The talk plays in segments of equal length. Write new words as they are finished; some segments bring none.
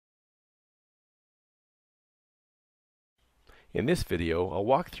In this video, I'll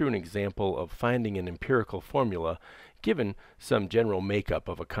walk through an example of finding an empirical formula given some general makeup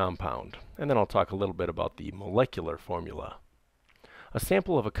of a compound, and then I'll talk a little bit about the molecular formula. A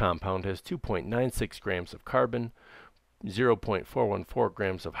sample of a compound has 2.96 grams of carbon, 0.414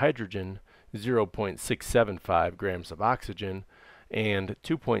 grams of hydrogen, 0.675 grams of oxygen, and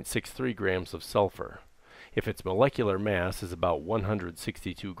 2.63 grams of sulfur. If its molecular mass is about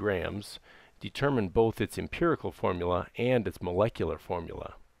 162 grams, determine both its empirical formula and its molecular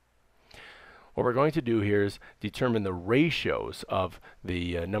formula. What we're going to do here is determine the ratios of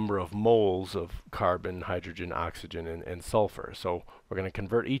the number of moles of carbon, hydrogen, oxygen, and sulfur. So we're going to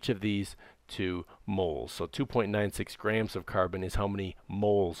convert each of these to moles. So 2.96 grams of carbon is how many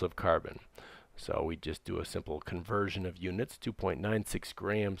moles of carbon. So we just do a simple conversion of units, 2.96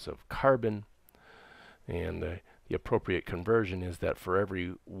 grams of carbon, and the appropriate conversion is that for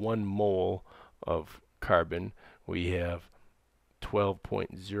every 1 mole of carbon, we have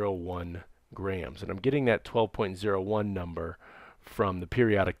 12.01 grams. And I'm getting that 12.01 number from the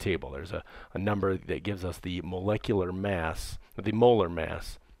periodic table. There's a number that gives us the molecular mass, the molar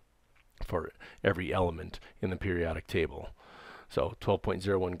mass for every element in the periodic table. So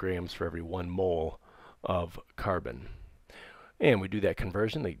 12.01 grams for every 1 mole of carbon. And we do that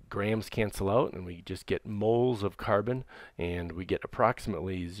conversion, the grams cancel out, and we just get moles of carbon, and we get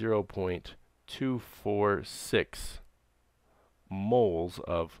approximately 0.246 moles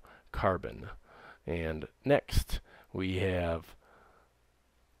of carbon. And next, we have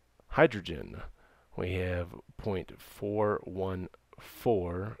hydrogen. We have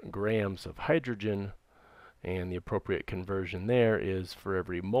 0.414 grams of hydrogen, and the appropriate conversion there is for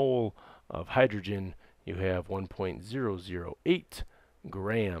every mole of hydrogen, you have 1.008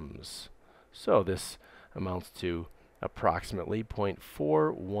 grams. So this amounts to approximately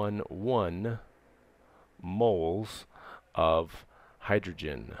 0.411 moles of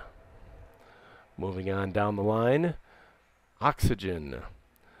hydrogen. Moving on down the line, oxygen,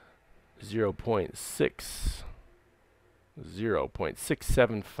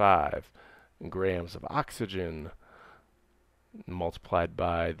 0.675 grams of oxygen multiplied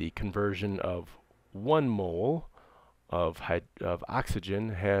by the conversion of 1 mole of oxygen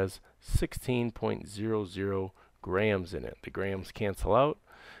has 16.00 grams in it. The grams cancel out,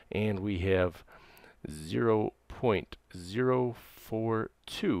 and we have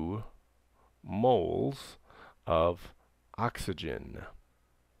 0.042 moles of oxygen.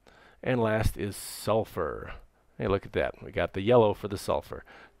 And last is sulfur. Hey, look at that. We got the yellow for the sulfur.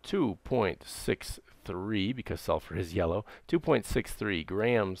 2.63, because sulfur is yellow, 2.63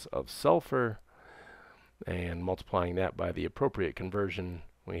 grams of sulfur. And multiplying that by the appropriate conversion,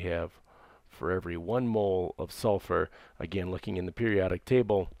 we have for every 1 mole of sulfur, again looking in the periodic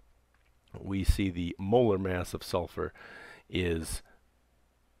table, we see the molar mass of sulfur is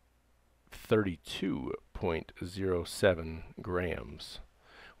 32.07 grams,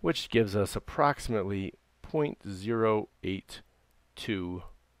 which gives us approximately 0.082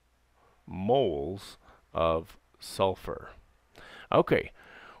 moles of sulfur. Okay.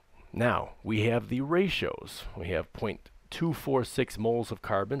 Now, we have the ratios. We have 0.246 moles of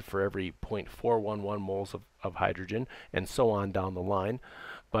carbon for every 0.411 moles of hydrogen, and so on down the line.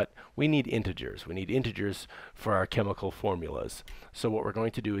 But we need integers. We need integers for our chemical formulas. So what we're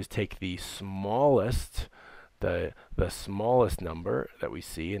going to do is take the smallest number that we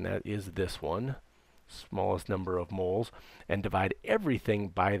see, and that is this one, smallest number of moles, and divide everything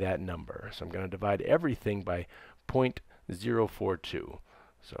by that number. So I'm going to divide everything by 0.042.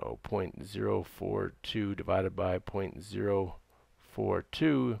 So 0.042 divided by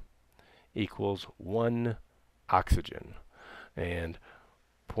 0.042 equals 1 oxygen. And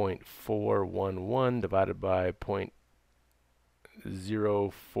 0.411 divided by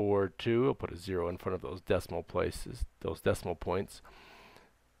 0.042, I'll put a 0 in front of those decimal places, those decimal points.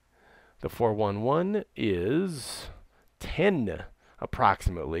 The 411 is 10,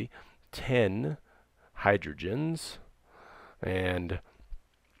 approximately 10 hydrogens, and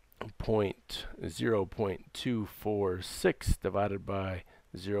 0.246 divided by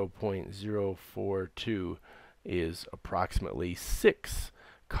 0.042 is approximately 6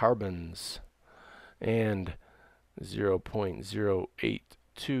 carbons, and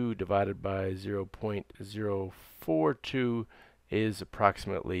 0.082 divided by 0.042 is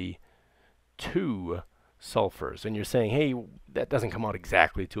approximately 2 sulfurs. And you're saying, hey, that doesn't come out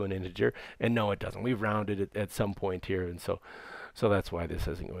exactly to an integer, and no, it doesn't. We've rounded it at some point here, and so that's why this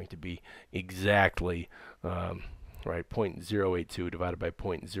isn't going to be exactly right. 0.082 divided by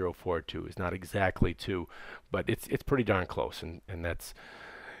 0.042 is not exactly 2, but it's pretty darn close, and that's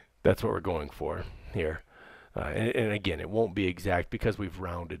what we're going for here. and again, it won't be exact because we've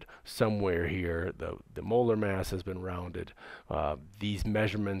rounded somewhere here. The molar mass has been rounded. These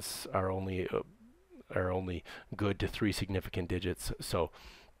measurements are only good to 3 significant digits. So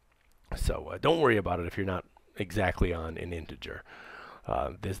don't worry about it if you're not exactly on an integer.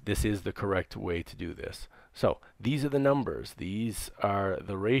 This is the correct way to do this. So these are the numbers. These are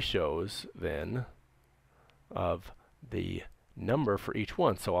the ratios then of the number for each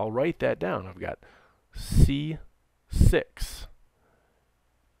one. So I'll write that down. I've got C6,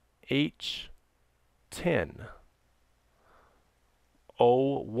 H10,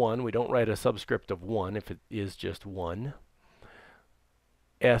 O1. We don't write a subscript of 1 if it is just 1.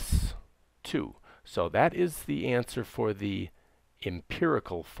 S2. So that is the answer for the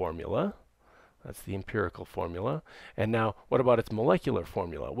empirical formula. That's the empirical formula. And now, what about its molecular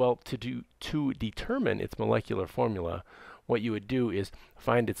formula? Well, to determine its molecular formula, what you would do is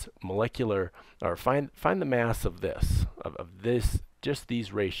find its molecular, or find the mass of this, just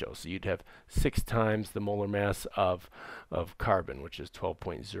these ratios. So you'd have 6 times the molar mass of carbon, which is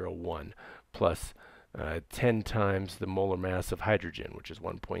 12.01, plus 10 times the molar mass of hydrogen, which is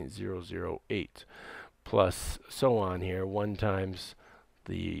 1.008, plus so on here, 1 times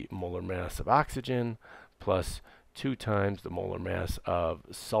the molar mass of oxygen, plus 2 times the molar mass of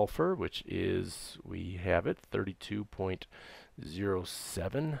sulfur, which is, we have it,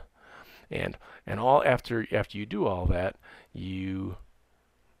 32.07. And all after you do all that, you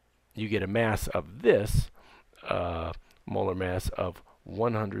get a mass of this molar mass of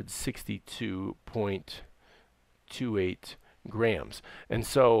 162.28 grams. And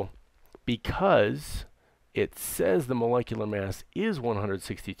so because it says the molecular mass is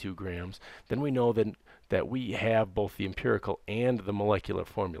 162 grams, then we know that we have both the empirical and the molecular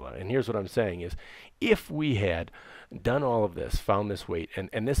formula. And here's what I'm saying is, if we had done all of this, found this weight,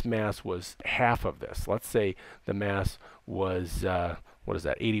 and this mass was half of this, let's say the mass was, what is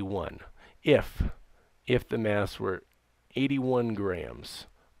that, 81. If the mass were 81 grams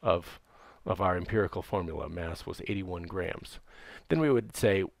of our empirical formula, mass was 81 grams, then we would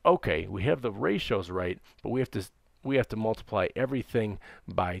say, okay, we have the ratios right, but we have to multiply everything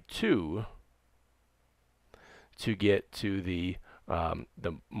by 2 to get to the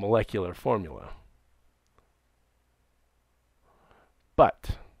molecular formula.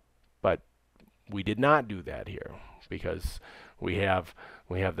 But we did not do that here, because we have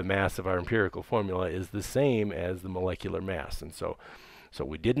the mass of our empirical formula is the same as the molecular mass, and so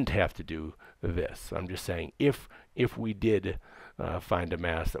we didn't have to do this. I'm just saying if we did find a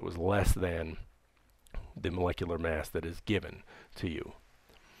mass that was less than the molecular mass that is given to you.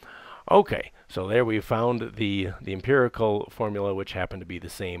 Okay, so there we found the empirical formula, which happened to be the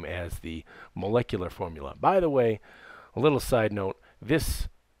same as the molecular formula. By the way, a little side note, this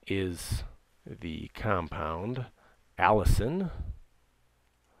is the compound allicin,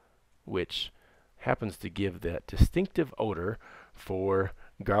 which happens to give that distinctive odor for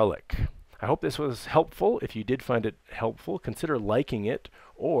garlic. I hope this was helpful. If you did find it helpful, consider liking it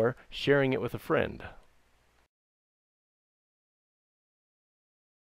or sharing it with a friend.